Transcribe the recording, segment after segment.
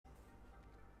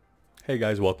Hey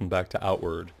guys, welcome back to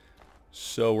Outward.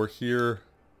 So we're here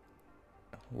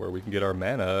where we can get our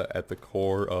mana at the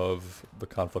core of the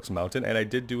Conflux Mountain, and I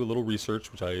did do a little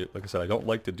research, which like I said, I don't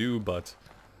like to do, but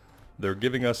they're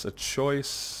giving us a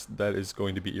choice that is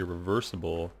going to be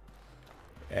irreversible,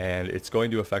 and it's going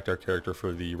to affect our character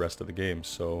for the rest of the game,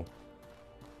 so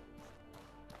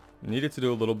needed to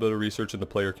do a little bit of research in the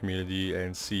player community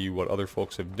and see what other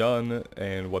folks have done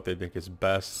and what they think is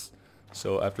best.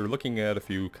 So after looking at a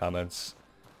few comments,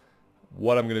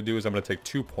 what I'm going to do is I'm going to take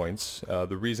 2 points.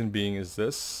 The reason being is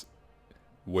this: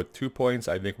 with 2 points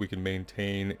I think we can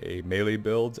maintain a melee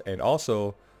build, and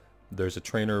also there's a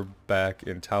trainer back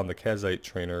in town, the Kazite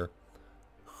trainer,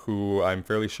 who I'm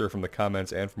fairly sure from the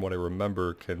comments and from what I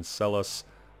remember can sell us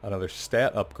another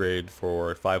stat upgrade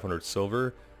for 500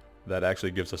 silver that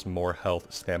actually gives us more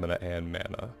health, stamina, and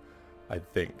mana, I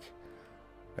think.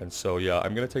 And so yeah,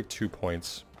 I'm going to take 2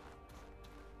 points.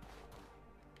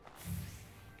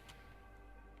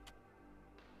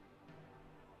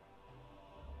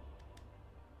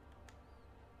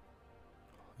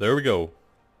 There we go.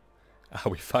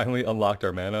 We finally unlocked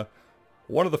our mana.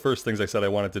 One of the first things I said I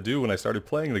wanted to do when I started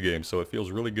playing the game, so it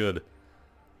feels really good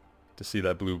to see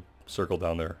that blue circle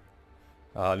down there.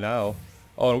 Now,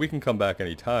 oh, and we can come back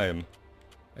anytime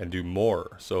and do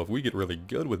more. So if we get really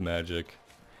good with magic...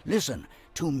 Listen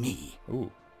to me.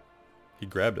 Ooh, he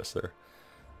grabbed us there.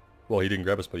 Well, he didn't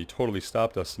grab us, but he totally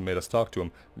stopped us and made us talk to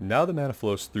him. Now the mana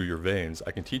flows through your veins. I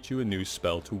can teach you a new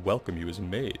spell to welcome you as a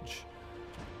mage.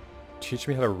 Teach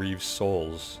me how to reave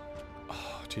souls.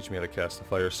 Oh, teach me how to cast the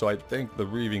fire. So I think the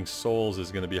reaving souls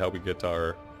is going to be how we get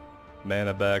our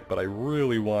mana back, but I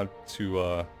really want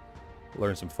to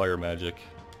learn some fire magic.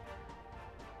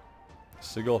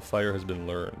 Sigil of Fire has been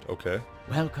learned. Okay.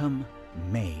 Welcome,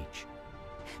 mage.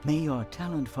 May your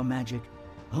talent for magic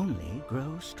only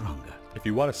grow stronger. If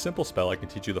you want a simple spell, I can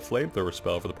teach you the flamethrower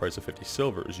spell for the price of 50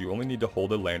 silvers. You only need to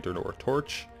hold a lantern or a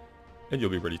torch, and you'll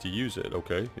be ready to use it.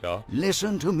 Okay, yeah.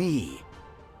 Listen to me.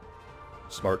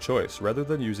 Smart choice. Rather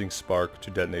than using spark to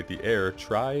detonate the air,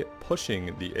 try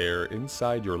pushing the air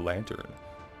inside your lantern.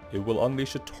 It will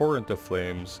unleash a torrent of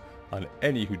flames on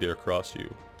any who dare cross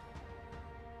you.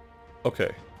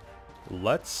 Okay,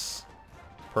 let's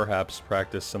perhaps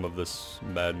practice some of this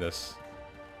madness.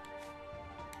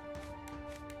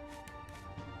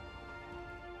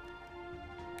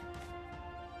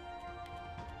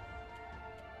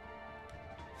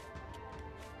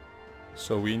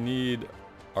 So we need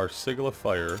our Sigil of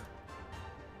Fire.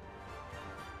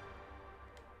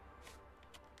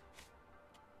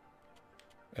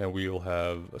 And we will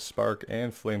have a Spark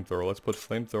and Flamethrower. Let's put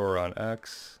Flamethrower on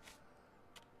X.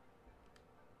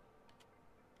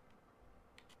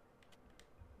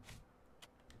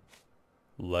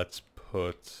 Let's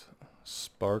put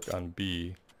Spark on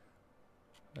B.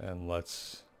 And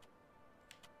let's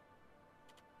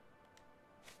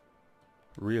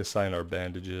reassign our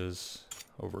bandages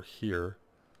over here.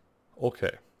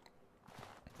 Okay.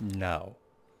 Now,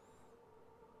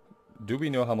 do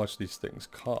we know how much these things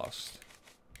cost?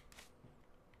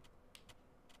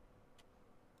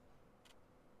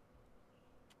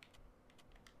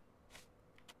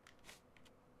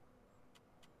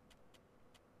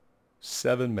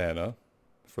 $7 mana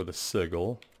for the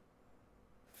Sigil,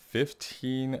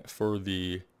 15 for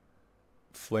the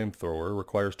Flamethrower,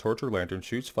 requires Torture Lantern,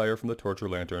 shoots fire from the Torture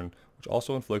Lantern, which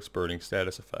also inflicts burning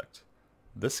status effect.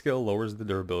 This skill lowers the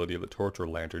durability of the Torture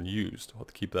Lantern used. I'll have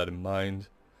to keep that in mind.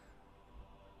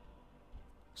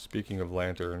 Speaking of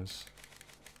lanterns,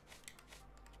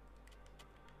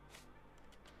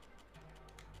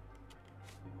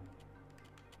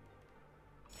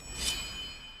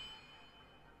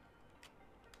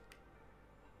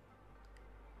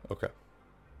 okay.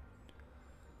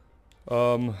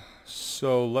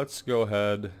 So let's go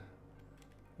ahead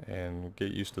and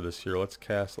get used to this here. Let's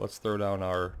throw down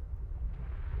our...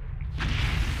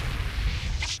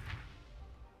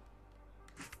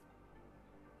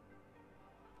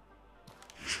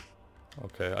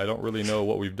 Okay, I don't really know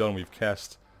what we've done. We've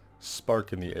cast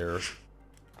Spark in the air.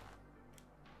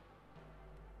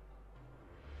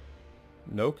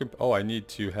 No oh, I need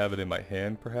to have it in my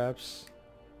hand, perhaps?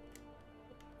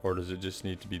 Or does it just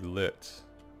need to be lit?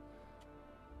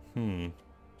 Am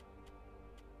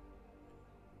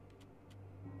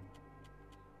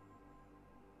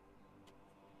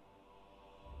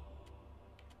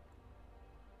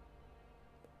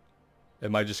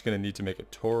I just going to need to make a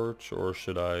torch, or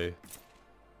should I...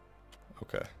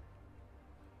 Okay.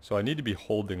 So I need to be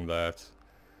holding that.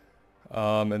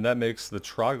 And that makes the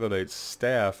Troglodyte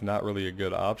staff not really a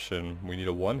good option. We need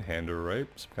a one-hander, right?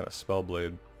 Some kind of spell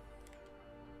blade.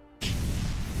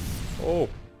 Oh!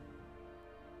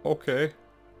 Okay.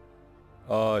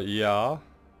 Yeah.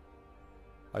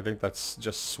 I think that's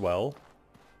just swell.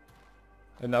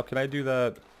 And now can I do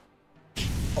that?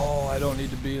 Oh, I don't need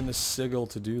to be in the sigil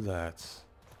to do that.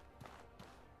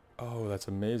 Oh, that's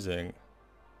amazing.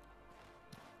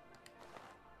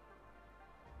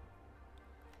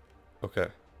 Okay.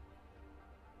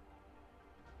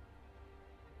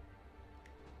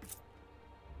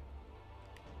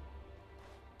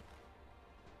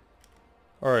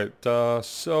 Alright,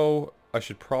 so I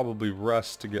should probably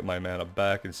rest to get my mana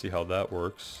back and see how that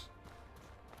works.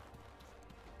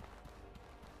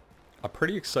 I'm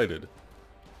pretty excited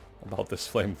about this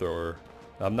flamethrower.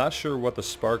 I'm not sure what the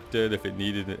spark did, if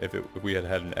we had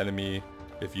had an enemy,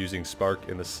 if using spark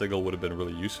in the sigil would have been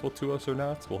really useful to us or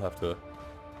not. We'll have to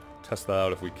test that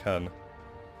out if we can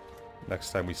next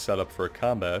time we set up for a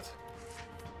combat.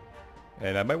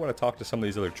 And I might want to talk to some of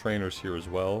these other trainers here as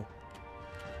well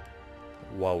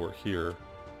while we're here.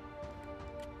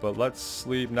 But let's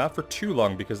sleep, not for too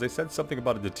long, because they said something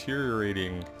about a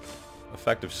deteriorating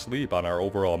effect of sleep on our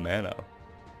overall mana,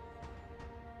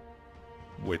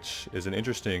 which is an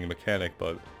interesting mechanic,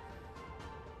 but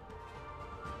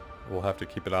we'll have to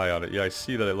keep an eye on it. Yeah, I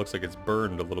see that it looks like it's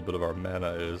burned a little bit of our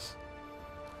mana is.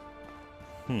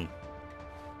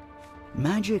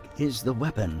 Magic is the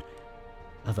weapon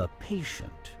of a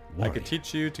patient warrior. I can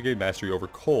teach you to gain mastery over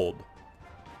cold.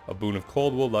 A boon of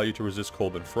cold will allow you to resist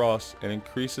cold and frost, and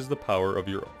increases the power of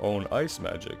your own ice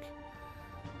magic.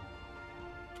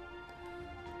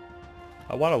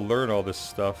 I want to learn all this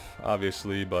stuff,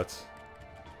 obviously, but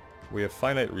we have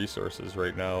finite resources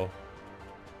right now.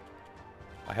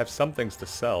 I have some things to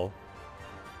sell,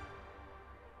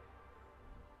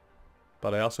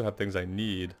 but I also have things I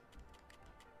need,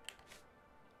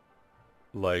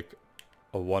 like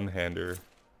a one-hander.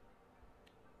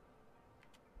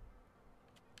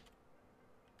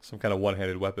 Some kind of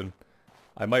one-handed weapon.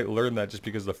 I might learn that just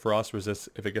because the frost resist,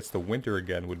 if it gets to winter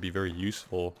again, would be very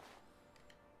useful.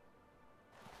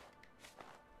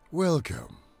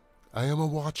 Welcome. I am a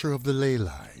watcher of the ley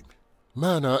line.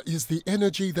 Mana is the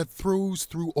energy that flows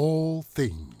through all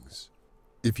things.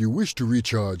 If you wish to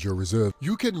recharge your reserve,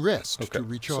 you can rest to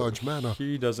recharge so mana.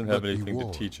 He doesn't have anything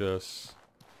to teach us.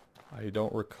 I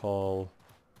don't recall.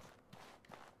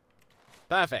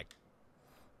 Perfect.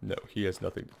 No, he has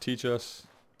nothing to teach us.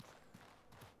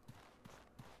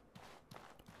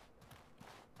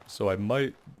 So I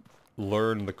might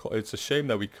learn the... It's a shame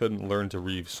that we couldn't learn to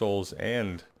reave souls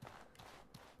and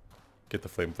get the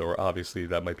flamethrower. Obviously,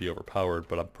 that might be overpowered,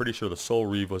 but I'm pretty sure the soul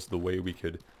reave was the way we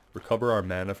could recover our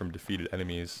mana from defeated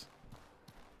enemies,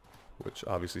 which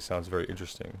obviously sounds very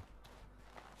interesting.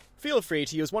 Feel free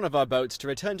to use one of our boats to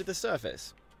return to the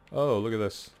surface. Oh, look at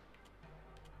this.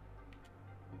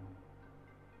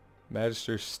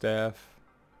 Magister's staff.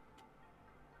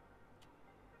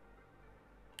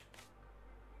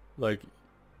 Like,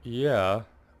 yeah,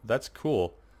 that's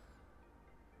cool.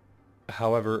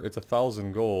 However, it's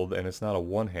 1,000 gold and it's not a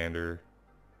one-hander.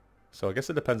 So I guess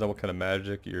it depends on what kind of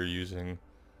magic you're using.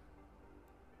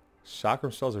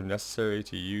 Chakram spells are necessary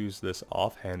to use this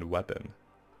offhand weapon.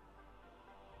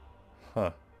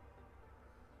 Huh.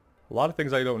 A lot of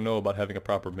things I don't know about having a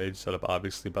proper mage setup,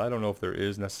 obviously, but I don't know if there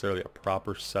is necessarily a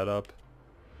proper setup.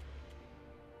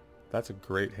 That's a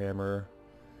great hammer.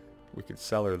 We could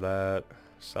sell her that.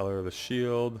 Sell her the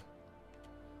shield.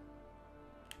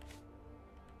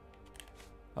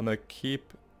 I'm going to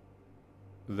keep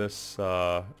this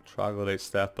troglodyte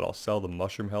staff, but I'll sell the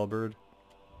mushroom halberd.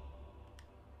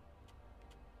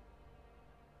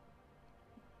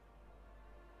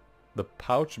 The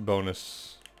pouch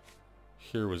bonus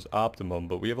here was optimum,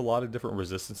 but we have a lot of different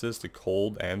resistances to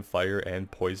cold and fire and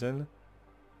poison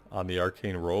on the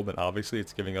arcane robe, and obviously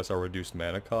it's giving us our reduced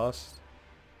mana cost.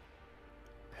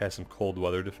 Has some cold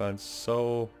weather defense,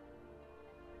 so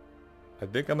I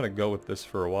think I'm gonna go with this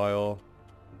for a while.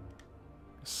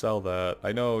 Sell that.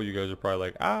 I know you guys are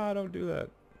probably like, don't do that.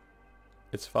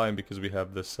 It's fine because we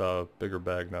have this bigger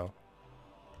bag now.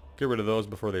 Get rid of those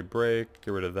before they break.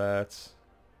 Get rid of that.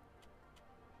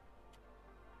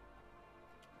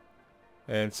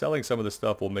 And selling some of the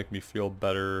stuff will make me feel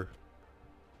better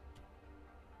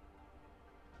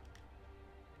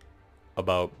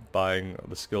about buying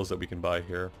the skills that we can buy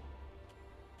here.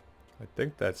 I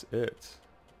think that's it.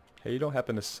 Hey, you don't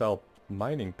happen to sell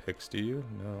mining picks, do you?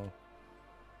 No.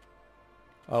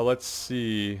 Let's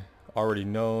see. Already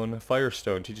known.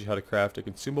 Firestone. Teach you how to craft a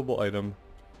consumable item.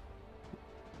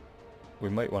 We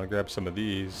might want to grab some of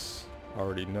these.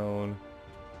 Already known.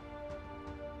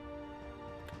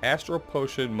 Astral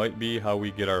Potion might be how we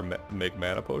get our make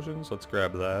mana potions. Let's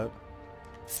grab that.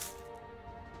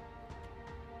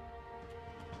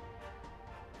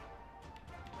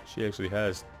 She actually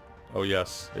has... Oh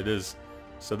yes, it is.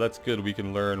 So that's good. We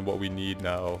can learn what we need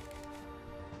now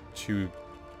to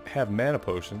have mana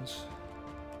potions.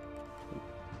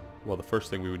 Well, the first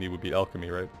thing we would need would be alchemy,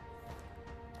 right?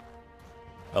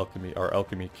 Alchemy, our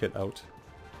alchemy kit out.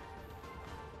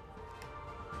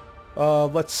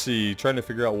 Let's see. Trying to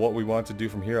figure out what we want to do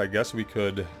from here. I guess we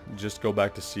could just go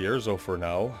back to Cierzo for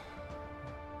now.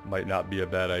 Might not be a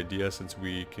bad idea since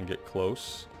we can get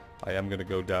close. I am going to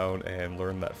go down and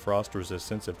learn that frost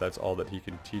resistance if that's all that he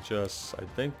can teach us. I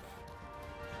think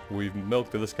we've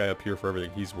milked this guy up here for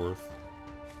everything he's worth.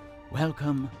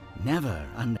 Welcome, never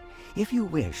under... If you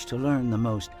wish to learn the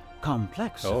most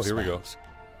complex of here we go. spells,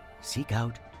 seek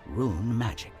out Rune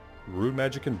Magic. Rune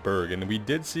Magic and Berg, and we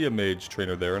did see a mage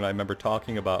trainer there, and I remember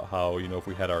talking about how, you know, if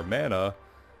we had our mana,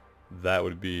 that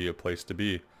would be a place to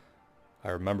be. I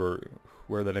remember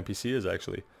where that NPC is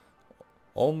actually.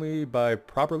 Only by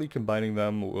properly combining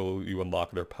them will you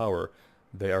unlock their power.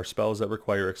 They are spells that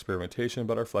require experimentation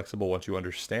but are flexible once you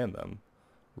understand them.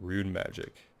 Rune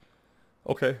Magic.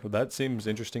 Okay, well that seems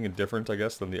interesting and different, I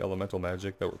guess, than the elemental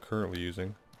magic that we're currently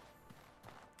using.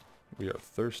 We are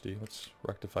thirsty. Let's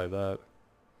rectify that.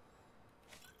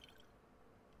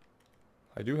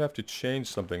 I do have to change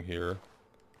something here.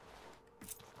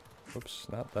 Oops,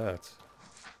 not that.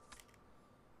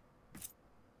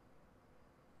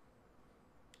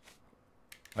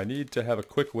 I need to have a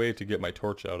quick way to get my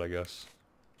torch out, I guess.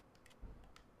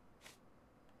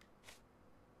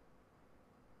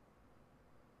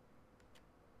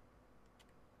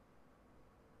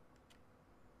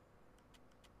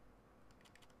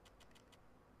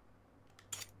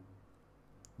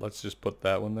 Let's just put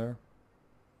that one there.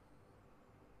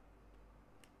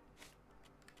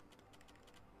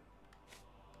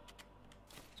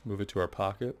 Let's move it to our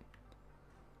pocket.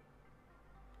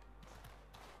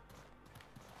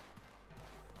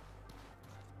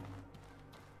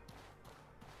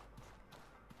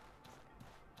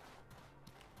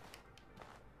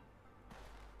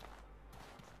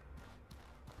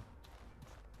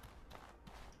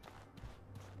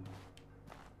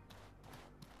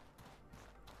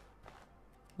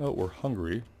 Oh, we're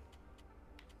hungry.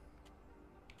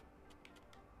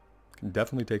 Can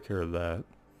definitely take care of that.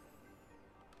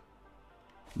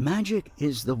 Magic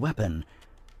is the weapon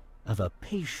of a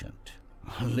patient.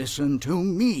 Listen to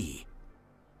me.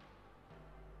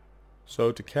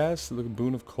 So to cast the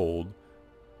Boon of Cold,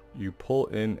 you pull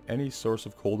in any source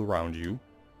of cold around you.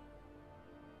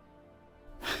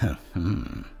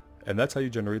 And that's how you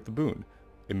generate the boon.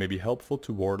 It may be helpful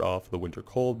to ward off the winter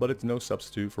cold, but it's no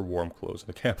substitute for warm clothes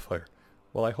and a campfire.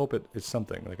 Well, I hope it is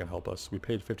something that can help us. We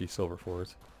paid 50 silver for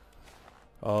it.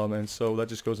 And so that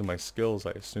just goes in my skills,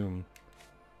 I assume.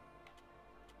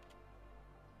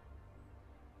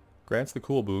 Grants the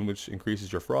cool boon, which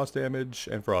increases your frost damage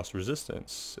and frost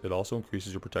resistance. It also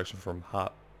increases your protection from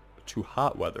hot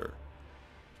weather.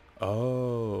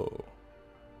 Oh.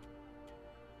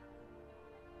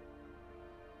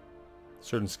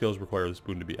 Certain skills require this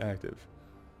boon to be active.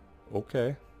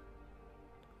 Okay.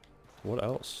 What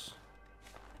else?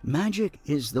 Magic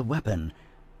is the weapon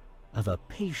of a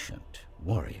patient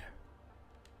warrior.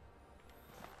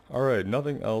 Alright,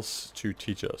 nothing else to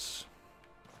teach us.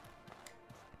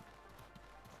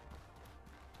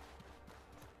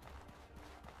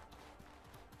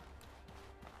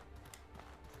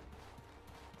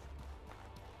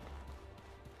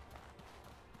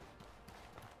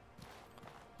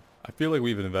 I feel like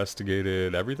we've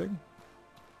investigated everything.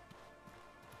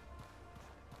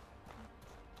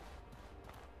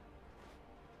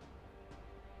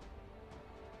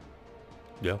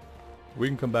 Yeah, we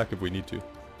can come back if we need to.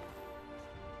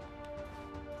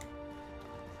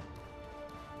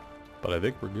 But I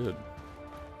think we're good.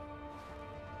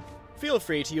 Feel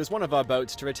free to use one of our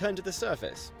boats to return to the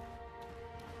surface.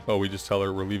 Oh, we just tell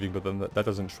her we're leaving, but then that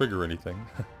doesn't trigger anything.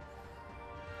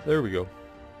 There we go.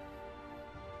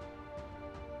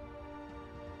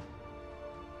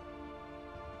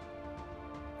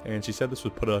 And she said this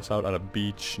would put us out on a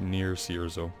beach near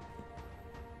Cierzo.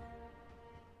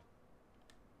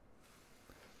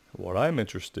 What I'm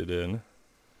interested in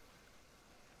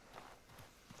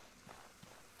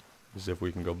is if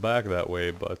we can go back that way,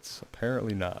 but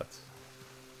apparently not.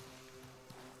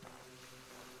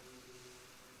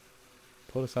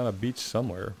 Put us on a beach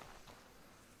somewhere.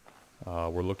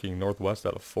 We're looking northwest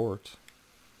at a fort.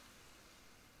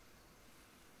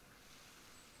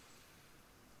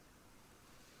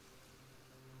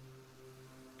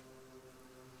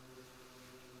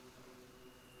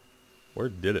 Where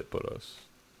did it put us?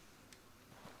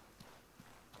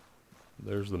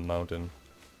 There's the mountain.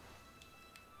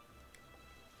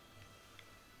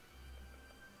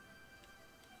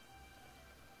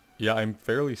 Yeah, I'm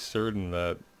fairly certain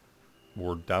that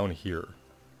we're down here.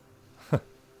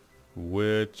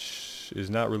 Which is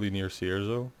not really near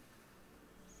Cierzo.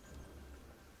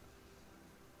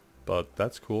 But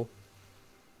that's cool.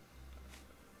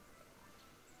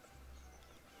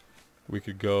 We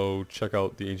could go check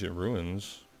out the ancient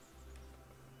ruins.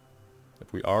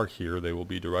 If we are here, they will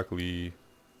be directly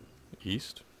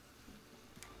east.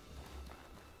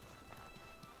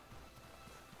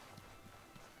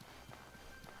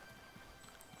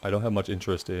 I don't have much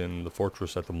interest in the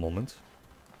fortress at the moment.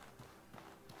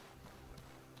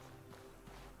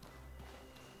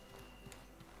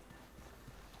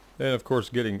 And of course,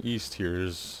 getting east here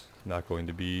is not going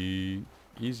to be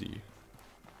easy.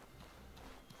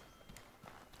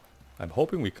 I'm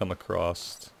hoping we come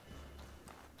across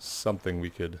something we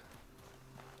could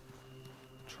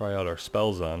try out our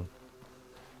spells on.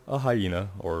 A hyena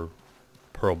or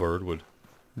pearl bird would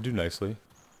do nicely.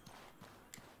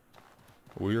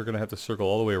 We are going to have to circle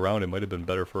all the way around. It might have been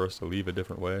better for us to leave a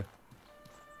different way.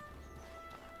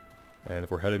 And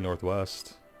if we're heading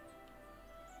northwest,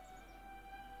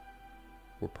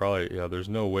 we're probably, yeah, there's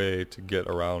no way to get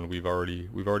around. We've already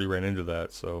ran into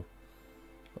that, so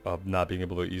not being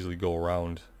able to easily go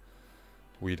around,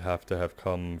 we'd have to have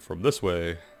come from this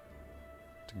way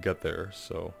to get there.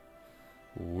 So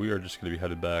we are just going to be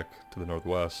headed back to the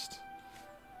northwest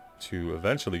to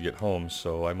eventually get home,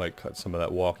 so I might cut some of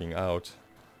that walking out.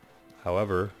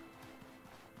 However,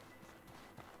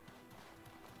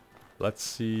 let's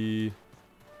see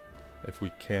if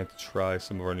we can't try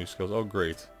some of our new skills. Oh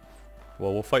great.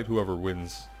 Well, we'll fight whoever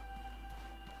wins.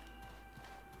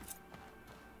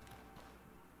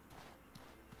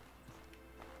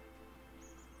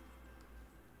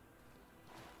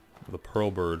 The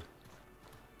pearl bird.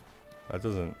 That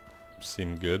doesn't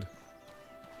seem good.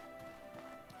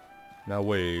 Now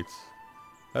wait.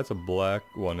 That's a black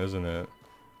one, isn't it?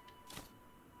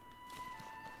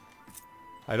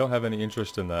 I don't have any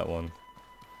interest in that one.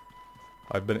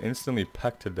 I've been instantly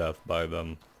pecked to death by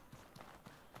them.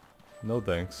 No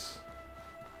thanks.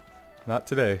 Not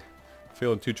today.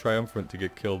 Feeling too triumphant to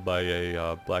get killed by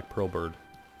a black pearl bird.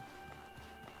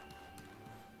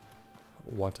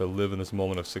 Want to live in this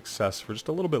moment of success for just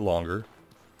a little bit longer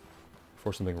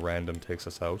before something random takes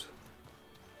us out.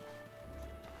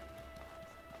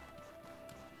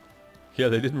 Yeah,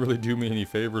 they didn't really do me any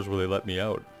favors where they let me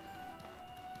out.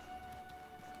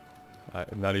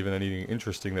 Not even anything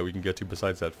interesting that we can get to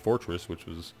besides that fortress, which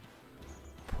was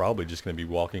probably just going to be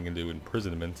walking into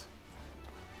imprisonment.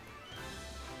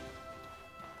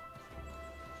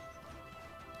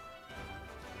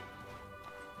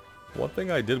 One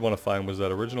thing I did want to find was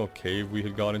that original cave we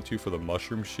had gone into for the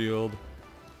mushroom shield.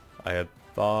 I had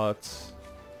thought...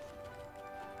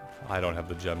 I don't have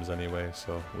the gems anyway,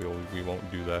 so we won't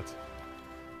do that.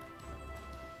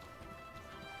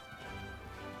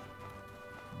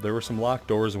 There were some locked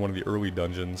doors in one of the early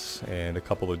dungeons, and a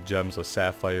couple of gems, a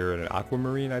sapphire and an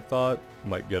aquamarine, I thought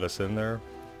might get us in there.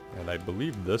 And I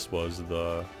believe this was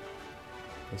the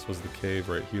cave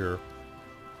right here.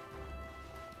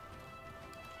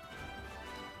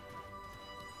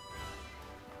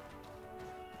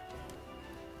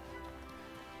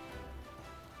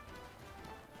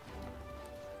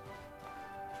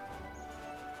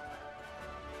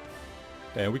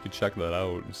 And we could check that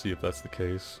out and see if that's the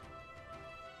case.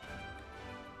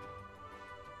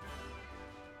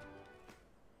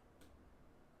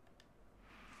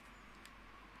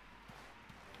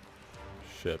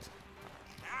 Shit.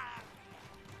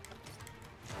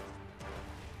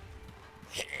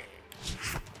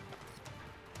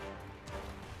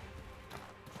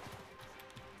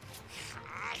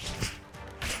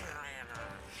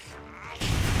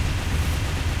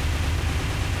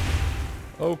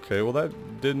 Okay, well that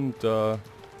didn't do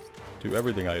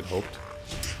everything I had hoped.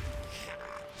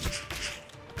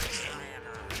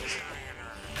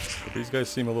 But these guys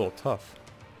seem a little tough.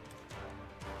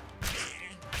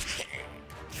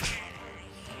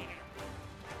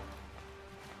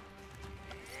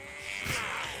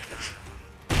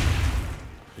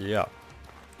 Yeah.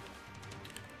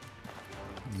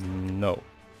 No.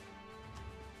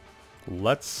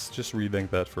 Let's just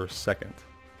rethink that for a second.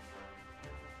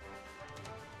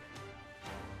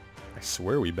 I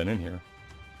swear we've been in here.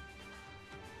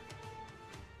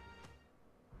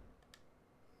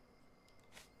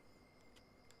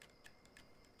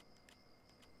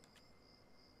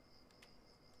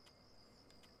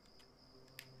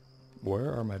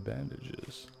 Where are my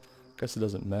bandages? Guess it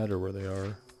doesn't matter where they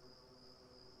are.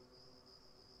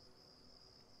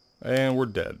 And we're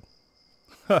dead.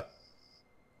 Ha!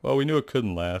 Well, we knew it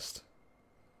couldn't last.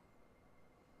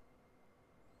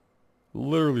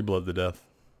 Literally bled to death.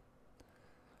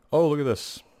 Oh, look at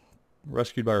this.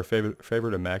 Rescued by our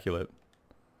favorite Immaculate.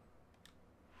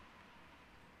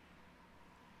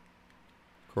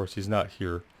 Of course, he's not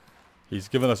here. He's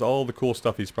given us all the cool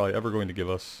stuff he's probably ever going to give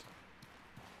us.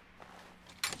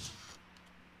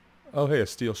 Oh, hey, a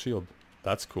steel shield.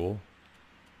 That's cool.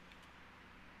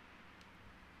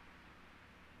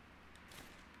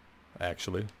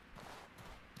 Actually.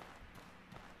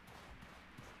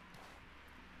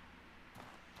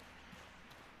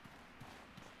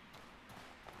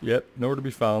 Yep, nowhere to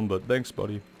be found, but thanks,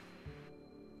 buddy.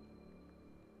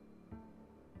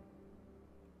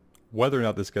 Whether or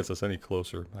not this gets us any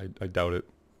closer, I doubt it.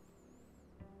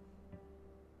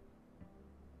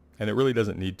 And it really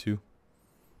doesn't need to.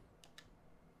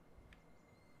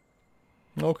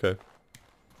 Okay.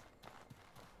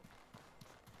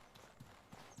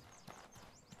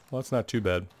 Well, that's not too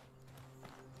bad.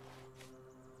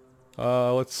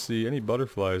 Let's see, any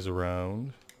butterflies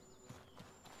around?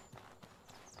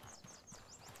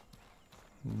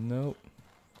 Nope.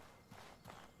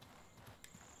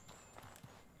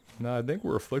 Nah, I think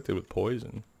we're afflicted with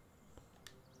poison.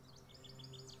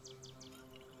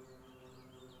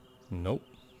 Nope.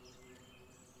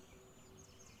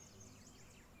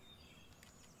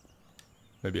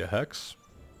 Maybe a hex?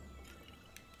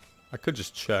 I could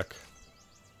just check.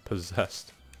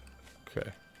 Possessed.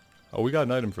 Okay. Oh, we got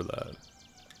an item for that.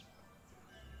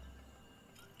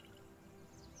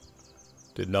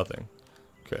 Did nothing.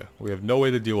 Okay, we have no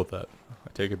way to deal with that. I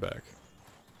take it back.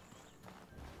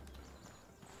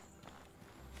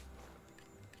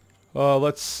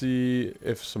 Let's see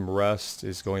if some rest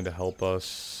is going to help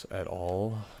us at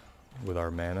all with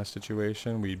our mana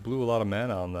situation. We blew a lot of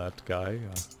mana on that guy.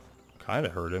 Kind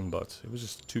of hurt him, but it was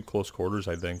just too close quarters,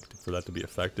 I think, for that to be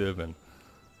effective. And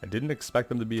I didn't expect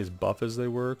them to be as buff as they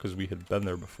were, because we had been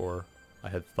there before, I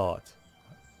had thought.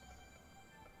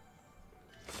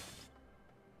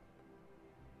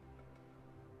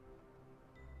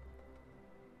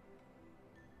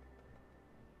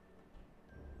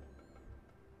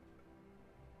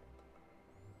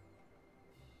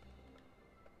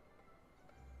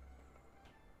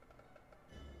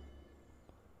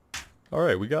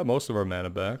 Alright, we got most of our mana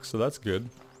back, so that's good.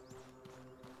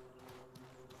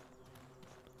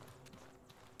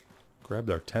 Grabbed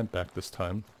our tent back this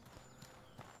time.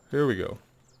 Here we go.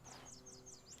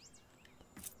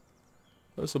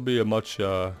 This will be a much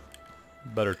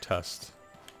better test.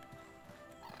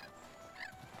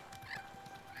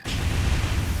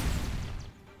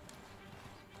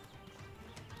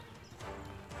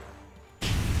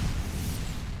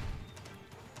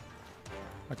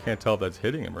 I can't tell if that's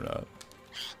hitting him or not.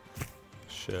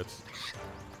 Shit.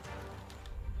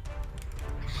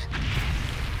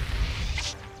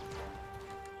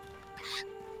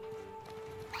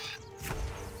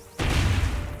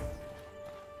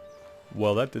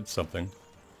 Well, that did something.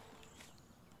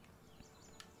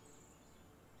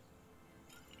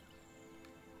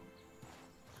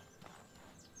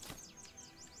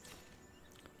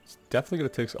 It's definitely going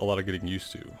to take a lot of getting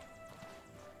used to.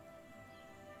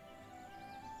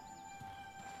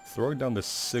 Throwing down this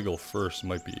sigil first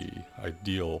might be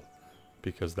ideal,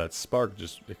 because that spark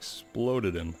just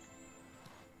exploded him.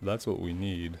 That's what we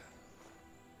need.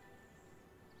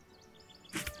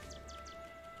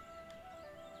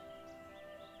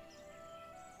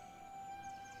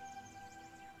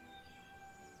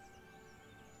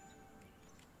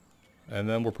 And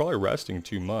then we're probably resting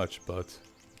too much, but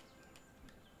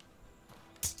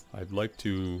I'd like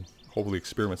to hopefully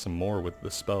experiment some more with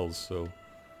the spells, so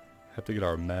have to get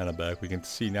our mana back. We can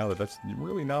see now that that's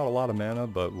really not a lot of mana,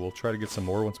 but we'll try to get some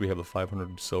more once we have the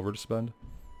 500 silver to spend.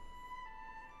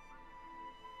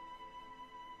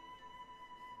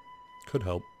 Could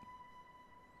help.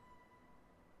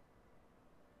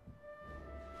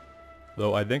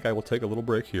 Though I think I will take a little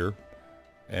break here,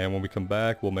 and when we come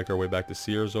back we'll make our way back to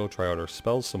Cierzo, try out our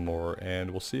spells some more,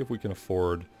 and we'll see if we can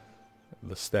afford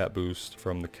the stat boost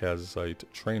from the Kazite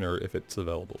trainer if it's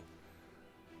available.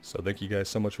 So thank you guys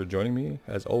so much for joining me.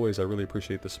 As always, I really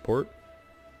appreciate the support.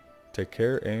 Take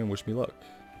care and wish me luck.